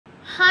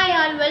Hi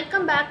all,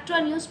 welcome back to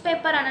a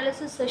newspaper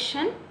analysis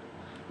session.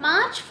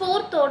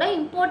 March-04 ஓட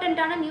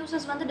இம்பார்ட்டண்ட்டான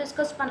newses வந்து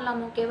discuss பண்ணலாம்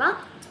ஓகேவா.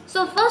 ஸோ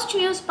ஃபர்ஸ்ட்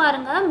நியூஸ்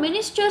பாருங்கள்,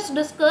 ministers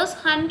discuss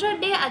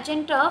 100-day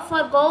agenda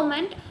for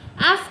government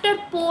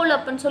after போல்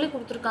அப்படின்னு சொல்லி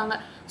கொடுத்துருக்காங்க.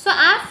 ஸோ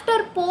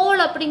ஆஃப்டர்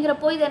போல்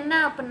அப்படிங்கிறப்போ இது என்ன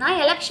அப்படின்னா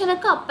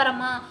எலெக்ஷனுக்கு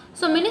அப்புறமா.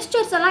 ஸோ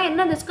மினிஸ்டர்ஸ் எல்லாம்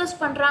என்ன டிஸ்கஸ்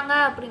பண்ணுறாங்க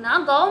அப்படின்னா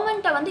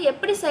கவர்மெண்ட்டை வந்து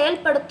எப்படி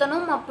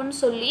செயல்படுத்தணும் அப்படின்னு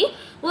சொல்லி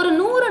ஒரு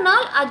 100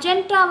 நாள்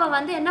அஜெண்டாவை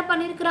வந்து என்ன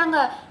பண்ணியிருக்கிறாங்க,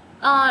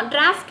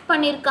 டிராஃப்ட்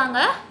பண்ணியிருக்காங்க.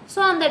 ஸோ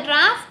அந்த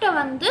டிராஃப்டை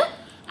வந்து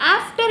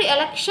after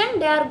election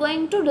they are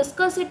going to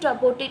discuss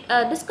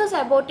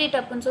about it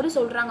அப்படின்னு சொல்லி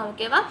சொல்கிறாங்க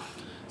ஓகேவா.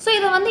 ஸோ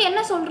இதை வந்து என்ன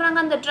சொல்கிறாங்க,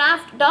 அந்த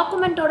டிராஃப்ட்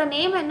டாக்குமெண்ட்டோட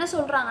நேம் என்ன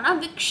சொல்கிறாங்கன்னா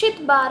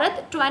விக்ஷித்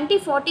பாரத்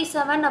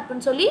 2047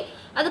 அப்படின்னு சொல்லி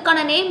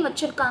அதுக்கான நேம்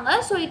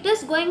வச்சுருக்காங்க. So it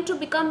is going to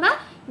become a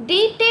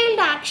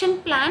detailed action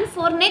plan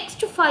for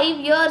next 5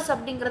 years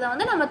அப்படிங்கிறத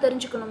வந்து நம்ம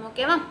தெரிஞ்சுக்கணும்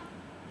ஓகேவா.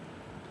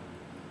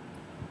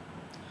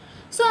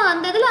 ஸோ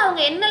அந்த இதில்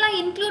அவங்க என்னெல்லாம்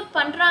இன்க்ளூட்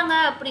பண்ணுறாங்க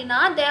அப்படின்னா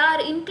they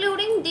are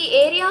including the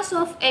areas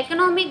of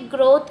economic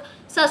growth,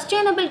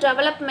 sustainable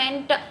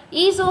development,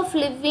 is of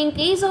living,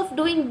 is of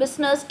doing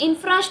business,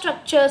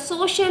 infrastructure,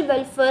 social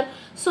welfare.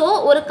 So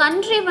ஒரு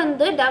கண்ட்ரி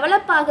வந்து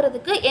டெவலப்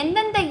ஆகிறதுக்கு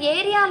எந்தெந்த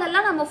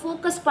ஏரியாலெல்லாம் நம்ம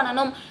ஃபோக்கஸ்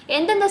பண்ணணும்,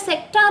 எந்தெந்த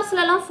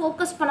செக்டார்ஸ்லலாம்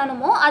ஃபோக்கஸ்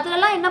பண்ணணுமோ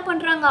அதிலலாம் என்ன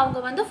பண்ணுறாங்க அவங்க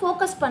வந்து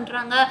ஃபோக்கஸ்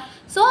பண்ணுறாங்க.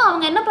 ஸோ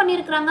அவங்க என்ன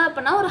பண்ணியிருக்கிறாங்க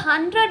அப்படின்னா ஒரு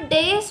 100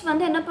 days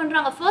வந்து என்ன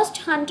பண்ணுறாங்க,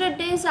 ஃபர்ஸ்ட் 100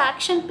 days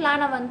ஆக்ஷன்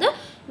பிளானை வந்து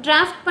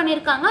டிராஃப்ட்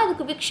பண்ணியிருக்காங்க.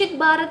 அதுக்கு விக்ஷித்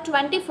பாரத்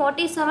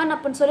 2047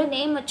 அப்படின்னு சொல்லி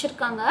நேம்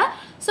வச்சுருக்காங்க.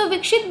 So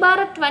Viksit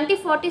Bharat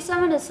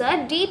 2047 is a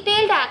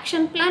detailed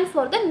action plan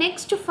for the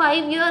next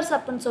 5 years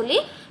அப்படின்னு சொல்லி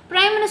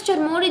பிரைம்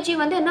மினிஸ்டர் மோடிஜி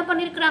வந்து என்ன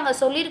பண்ணியிருக்கிறாங்க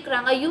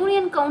சொல்லியிருக்கிறாங்க.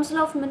 யூனியன் கவுன்சில்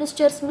ஆஃப்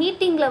மினிஸ்டர்ஸ்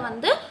மீட்டிங்கில்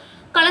வந்து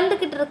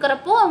கலந்துக்கிட்டு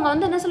இருக்கிறப்போ அவங்க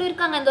வந்து என்ன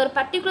சொல்லியிருக்காங்க, இந்த ஒரு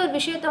பர்டிகுலர்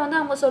விஷயத்தை வந்து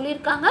அவங்க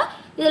சொல்லியிருக்காங்க.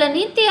 இதில்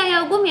நீத்தி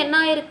ஆயோகும் என்ன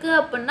ஆயிருக்கு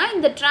அப்படின்னா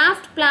இந்த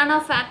டிராஃப்ட் பிளான்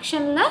ஆஃப்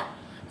ஆக்ஷனில்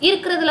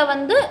இருக்கிறதுல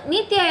வந்து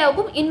நீத்தி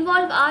ஆயோகும்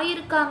இன்வால்வ்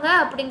ஆகியிருக்காங்க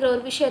அப்படிங்கிற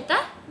ஒரு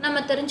விஷயத்த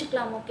நம்ம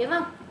தெரிஞ்சுக்கலாம்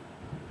ஓகேவா.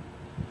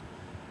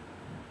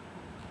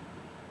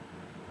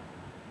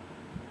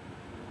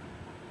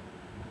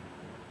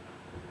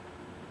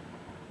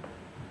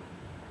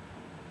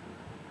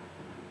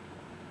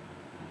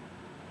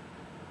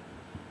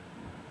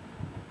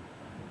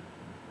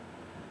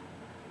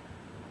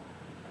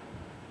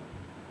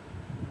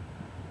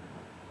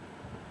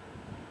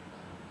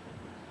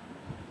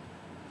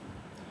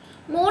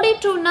 Modi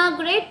to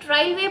inaugurate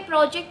railway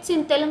projects in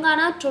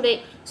Telangana today.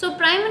 So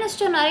Prime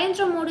Minister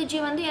Narendra Modi ji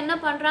வந்து என்ன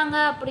பண்ணுறாங்க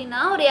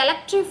அப்படின்னா ஒரு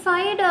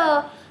எலக்ட்ரிஃபைடு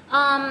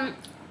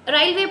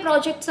ரயில்வே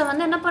ப்ராஜெக்ட்ஸை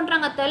வந்து என்ன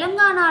பண்ணுறாங்க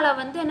தெலுங்கானாவில்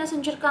வந்து என்ன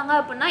செஞ்சுருக்காங்க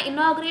அப்படின்னா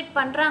இனாகுரேட்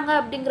பண்ணுறாங்க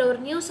அப்படிங்கிற ஒரு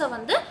நியூஸை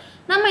வந்து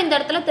நம்ம இந்த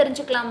இடத்துல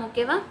தெரிஞ்சுக்கலாம்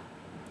ஓகேவா.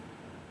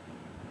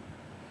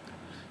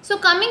 So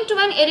coming to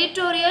an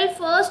editorial,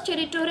 first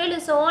editorial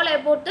is all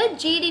about the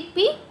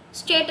GDP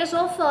status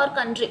of our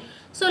country.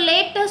 So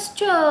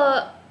latest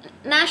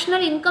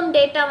national income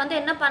data வந்து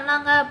என்ன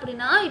பண்ணாங்க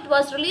அப்படின்னா it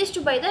was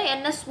released by the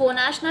NSO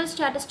national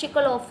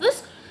statistical office.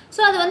 So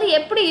அது வந்து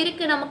எப்படி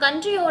இருக்குது, நம்ம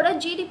கண்ட்ரியோட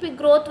GDP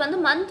growth வந்து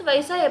மந்த்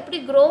வைஸாக எப்படி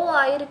க்ரோ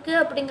ஆகிருக்கு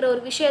அப்படிங்கிற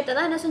ஒரு விஷயத்தை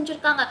தான் என்ன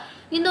செஞ்சுருக்காங்க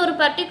இந்த ஒரு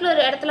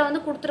பர்டிகுலர் இடத்துல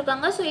வந்து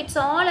கொடுத்துருக்காங்க. So it's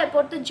all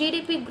about the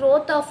GDP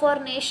growth of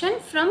our nation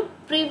from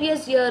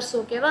previous years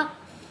ஓகேவா.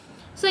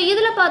 ஸோ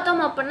இதில்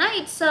பார்த்தோம் அப்படின்னா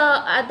இட்ஸ்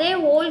அதே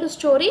ஓல்டு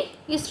ஸ்டோரி,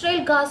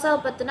 இஸ்ரேல் காசா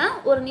பற்றின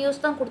ஒரு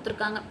நியூஸ் தான்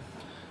கொடுத்துருக்காங்க.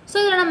 ஸோ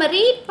இதில் நம்ம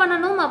ரீட்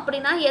பண்ணணும்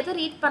அப்படின்னா எதை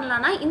ரீட்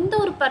பண்ணலான்னா இந்த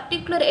ஒரு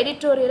பர்டிகுலர்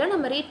எடிட்டோரியலை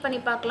நம்ம ரீட் பண்ணி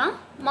பார்க்கலாம்.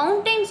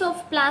 Mountains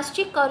of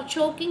plastic R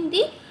soaking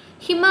the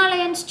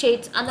Himalayan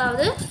states.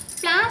 அதாவது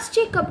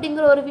பிளாஸ்டிக்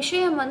அப்படிங்கிற ஒரு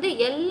விஷயம் வந்து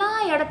எல்லா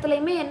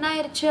இடத்துலையுமே என்ன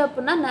ஆயிடுச்சு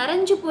அப்படின்னா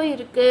நிறைஞ்சு போய்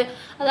இருக்குது.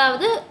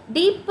 அதாவது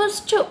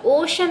டீப்பஸ்ட்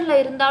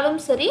ஓஷனில்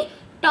இருந்தாலும் சரி,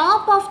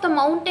 டாப் ஆஃப் த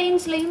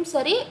மவுண்டெயின்ஸ்லேயும்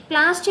சரி,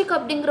 பிளாஸ்டிக்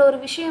அப்படிங்கிற ஒரு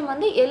விஷயம்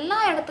வந்து எல்லா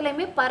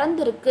இடத்துலையுமே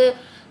பறந்துருக்கு.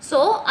 ஸோ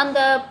அந்த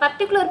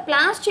பர்டிகுலர்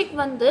பிளாஸ்டிக்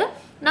வந்து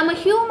நம்ம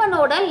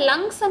ஹியூமனோட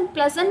லங்ஸ் அண்ட்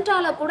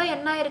ப்ளசண்டால் கூட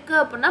என்ன ஆயிருக்கு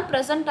அப்படின்னா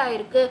ப்ரெசண்ட்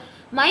ஆகிருக்கு.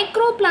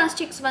 மைக்ரோ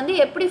பிளாஸ்டிக்ஸ் வந்து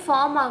எப்படி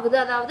ஃபார்ம் ஆகுது,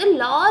 அதாவது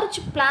லார்ஜ்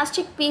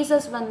பிளாஸ்டிக்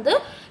பீசஸ் வந்து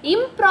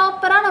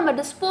இம்ப்ராப்பராக நம்ம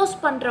டிஸ்போஸ்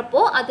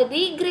பண்ணுறப்போ அது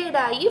டீக்ரேட்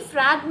ஆகி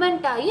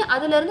ஃப்ராக்மெண்ட் ஆகி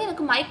அதுலேருந்து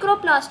எனக்கு மைக்ரோ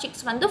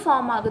பிளாஸ்டிக்ஸ் வந்து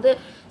ஃபார்ம் ஆகுது.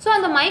 ஸோ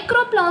அந்த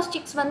மைக்ரோ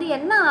பிளாஸ்டிக்ஸ் வந்து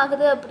என்ன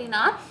ஆகுது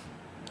அப்படின்னா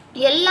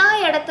எல்லா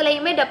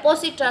இடத்துலையுமே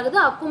டெபாசிட் ஆகுது,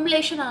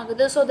 அக்குமுலேஷன்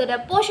ஆகுது. So the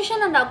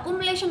deposition and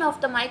accumulation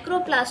of the micro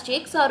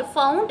plastics are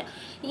found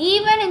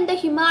even in the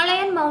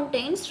Himalayan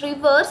mountains,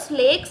 reverse,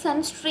 lakhs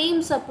and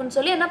streams அப்படின்னு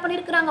சொல்லி என்ன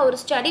பண்ணியிருக்கிறாங்க ஒரு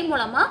ஸ்டடி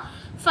மூலமாக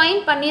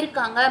ஃபைண்ட்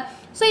பண்ணியிருக்காங்க.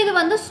 ஸோ இது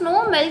வந்து ஸ்னோ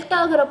மெல்ட்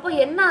ஆகுறப்போ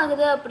என்ன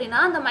ஆகுது அப்படின்னா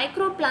அந்த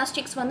மைக்ரோ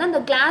பிளாஸ்டிக்ஸ் வந்து அந்த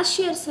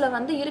கிளாஷியர்ஸில்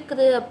வந்து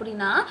இருக்குது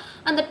அப்படின்னா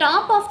அந்த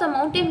டாப் ஆஃப் த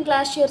மவுண்டன்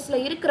கிளாஷியர்ஸில்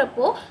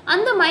இருக்கிறப்போ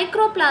அந்த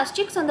மைக்ரோ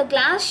பிளாஸ்டிக்ஸ் அந்த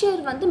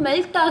கிளாஷியர் வந்து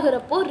மெல்ட்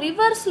ஆகுறப்போ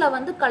ரிவர்ஸில்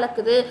வந்து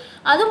கலக்குது.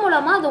 அது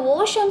மூலமாக அது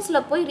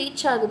ஓஷன்ஸில் போய்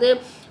ரீச் ஆகுது.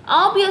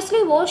 ஆப்வியஸ்லி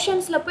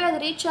ஓஷன்ஸில் போய் அது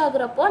ரீச்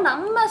ஆகுறப்போ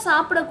நம்ம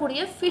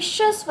சாப்பிடக்கூடிய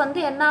ஃபிஷ்ஷஸ் வந்து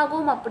என்ன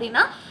ஆகும்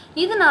அப்படின்னா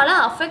இதனால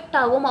அஃபெக்ட்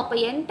ஆகும். அப்போ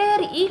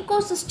என்டையர்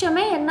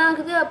ஈகோசிஸ்டமே என்ன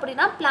ஆகுது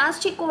அப்படின்னா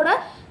பிளாஸ்டிக்கோட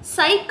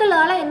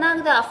சைக்கிளால் என்ன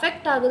ஆகுது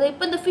அஃபெக்ட் ஆகுது.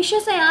 இப்போ இந்த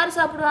ஃபிஷ்ஷஸை யார்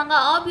சாப்பிடுவாங்க,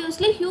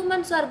 obviously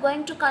humans are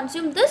going to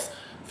consume this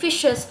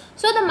fishes.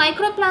 So the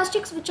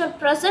microplastics which are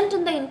present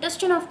in the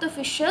intestine of the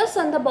fishes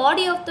and the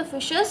body of the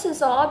fishes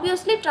is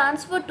obviously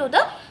transferred to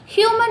the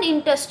human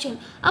intestine.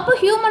 அப்போ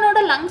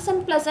ஹியூமனோட lungs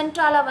and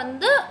பிளசண்டால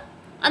வந்து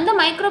அந்த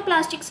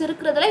மைக்ரோபிளாஸ்டிக்ஸ்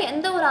இருக்கிறதுல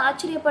எந்த ஒரு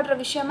ஆச்சரியப்படுற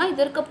விஷயமா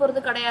இது இருக்க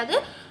போகிறது கிடையாது.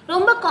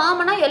 ரொம்ப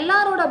காமனாக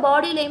எல்லாரோட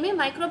பாடியிலையுமே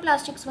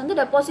மைக்ரோபிளாஸ்டிக்ஸ் வந்து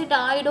டெபாசிட்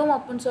ஆகிடும்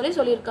அப்படின்னு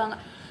சொல்லியிருக்காங்க.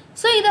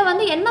 ஸோ இதை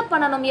வந்து என்ன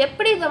பண்ணணும்,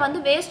 எப்படி இதை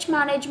வந்து வேஸ்ட்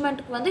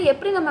மேனேஜ்மெண்ட்டுக்கு வந்து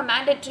எப்படி நம்ம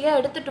மேண்டேட்ரியாக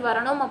எடுத்துகிட்டு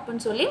வரணும்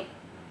அப்படின்னு சொல்லி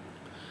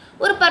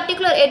ஒரு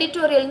பர்டிகுலர்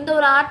எடிட்டோரியல் இந்த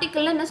ஒரு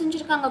ஆர்டிக்கிளில் என்ன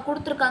செஞ்சுருக்காங்க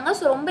கொடுத்துருக்காங்க.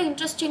 ஸோ ரொம்ப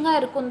இன்ட்ரெஸ்டிங்காக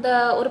இருக்கும் இந்த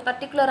ஒரு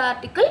பர்டிகுலர்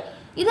ஆர்டிக்கிள்.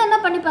 இதை என்ன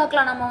பண்ணி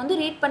பார்க்கலாம், நம்ம வந்து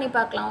ரீட் பண்ணி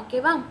பார்க்கலாம்.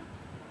 ஓகேவா?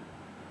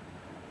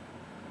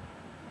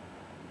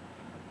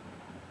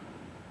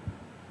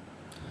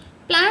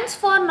 Plans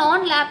for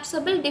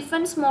non-lapsable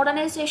defense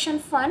modernization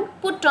fund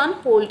put on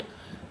hold.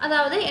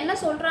 அதாவது என்ன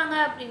சொல்கிறாங்க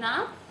அப்படின்னா,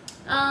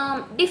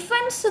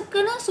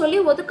 டிஃபென்ஸுக்குன்னு சொல்லி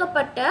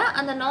ஒதுக்கப்பட்ட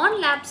அந்த நான்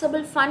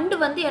லேப்சபிள் ஃபண்டு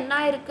வந்து என்ன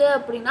இருக்குது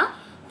அப்படின்னா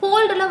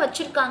ஹோல்டில்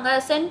வச்சுருக்காங்க.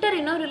 சென்டர்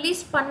இன்னும்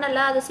ரிலீஸ்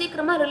பண்ணலை, அதை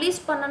சீக்கிரமாக ரிலீஸ்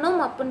பண்ணணும்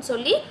அப்படின்னு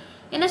சொல்லி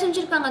என்ன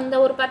செஞ்சுருக்காங்க, இந்த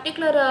ஒரு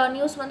பர்டிகுலர்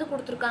நியூஸ் வந்து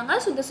கொடுத்துருக்காங்க.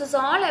 So this is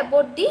all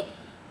about the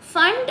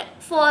fund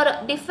for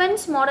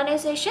defence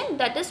modernisation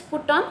that is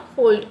put on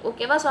hold.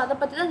 ஓகேவா? ஸோ அதை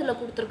பற்றி தான் இதில்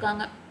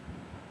கொடுத்துருக்காங்க.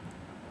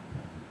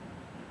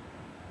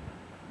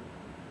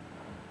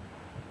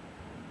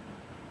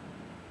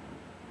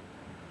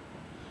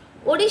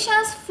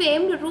 Odisha's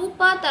famed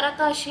Rupa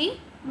Tarakashi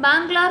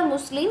Bangalore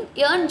Muslim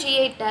earned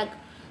GI tag.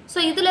 So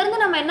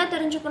இதிலேருந்து நம்ம என்ன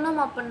தெரிஞ்சுக்கணும்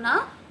அப்படின்னா,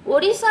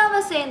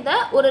 ஒடிசாவை சேர்ந்த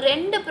ஒரு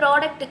 2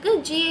 ப்ராடக்ட்டுக்கு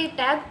GI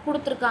டேக்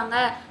கொடுத்துருக்காங்க.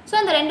 ஸோ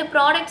அந்த 2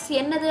 ப்ராடக்ட்ஸ்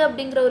என்னது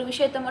அப்படிங்கிற ஒரு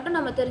விஷயத்தை மட்டும்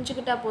நம்ம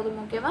தெரிஞ்சுக்கிட்டா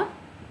போதும். ஓகேவா?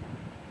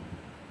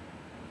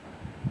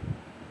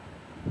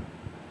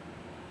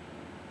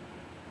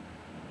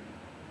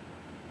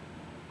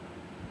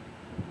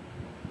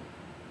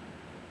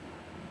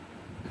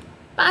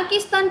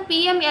 பாகிஸ்தான்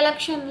PM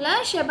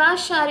எலெக்ஷனில்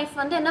ஷெபாஸ் ஷாரிஃப்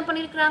வந்து என்ன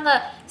பண்ணியிருக்கிறாங்க,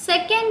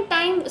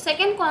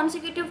 செகண்ட்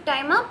கான்சிக்யூட்டிவ்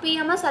டைமாக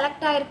பிஎம்மாக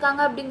செலக்ட்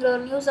ஆகிருக்காங்க அப்படிங்கிற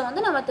ஒரு நியூஸை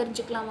வந்து நம்ம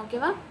தெரிஞ்சுக்கலாம்.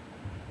 ஓகேவா?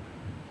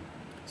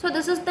 So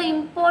this is the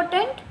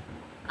important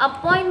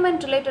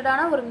appointment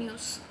ரிலேட்டடான ஒரு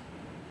நியூஸ்.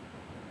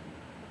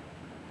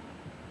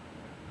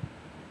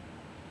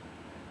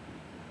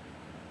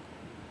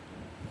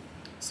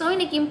 ஸோ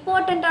இன்னைக்கு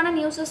இம்பார்ட்டண்ட்டான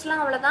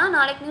நியூஸஸ்லாம் அவ்வளோதான்.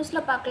 நாளைக்கு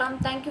நியூஸில் பார்க்கலாம்.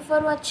 தேங்க்யூ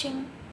ஃபார் வாட்சிங்.